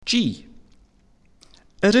G.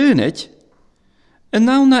 Ryned, yn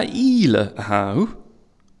nawn na ile a haw.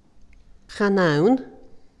 Chanawn,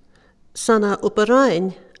 sana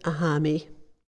uberain a hami.